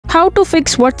How to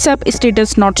fix WhatsApp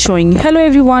status not showing. Hello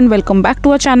everyone, welcome back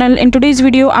to our channel. In today's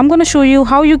video I'm going to show you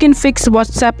how you can fix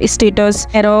WhatsApp status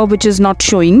error which is not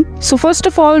showing. So first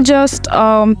of all, just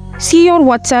see your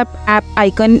WhatsApp app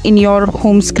icon in your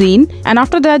home screen, and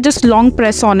after that just long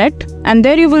press on it, and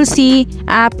there you will see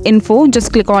app info.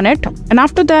 Just click on it, and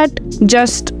after that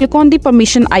just click on the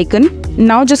permission icon.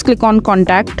 Now just click on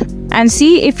contact and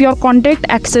see if your contact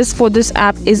access for this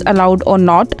app is allowed or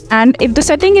not. And if the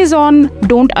setting is on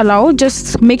don't allow,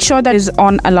 just make sure that is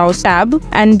on allow tab,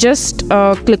 and just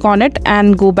click on it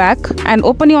and go back and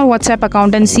open your WhatsApp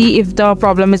account and see if the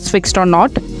problem is fixed or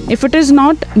not. If it is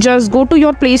not, just go to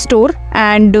your Play Store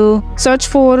and search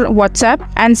for WhatsApp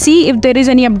and see if there is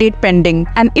any update pending.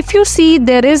 And if you see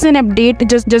there is an update,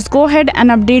 just go ahead and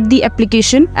update the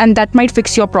application, and that might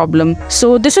fix your problem.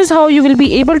 So this is how you will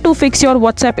be able to fix your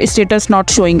WhatsApp status not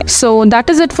showing. So that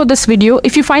is it for this video.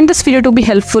 If you find this video to be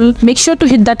helpful, make sure to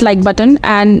hit that like button,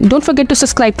 and don't forget to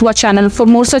subscribe to our channel for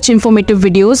more such informative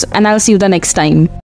videos, and I'll see you the next time.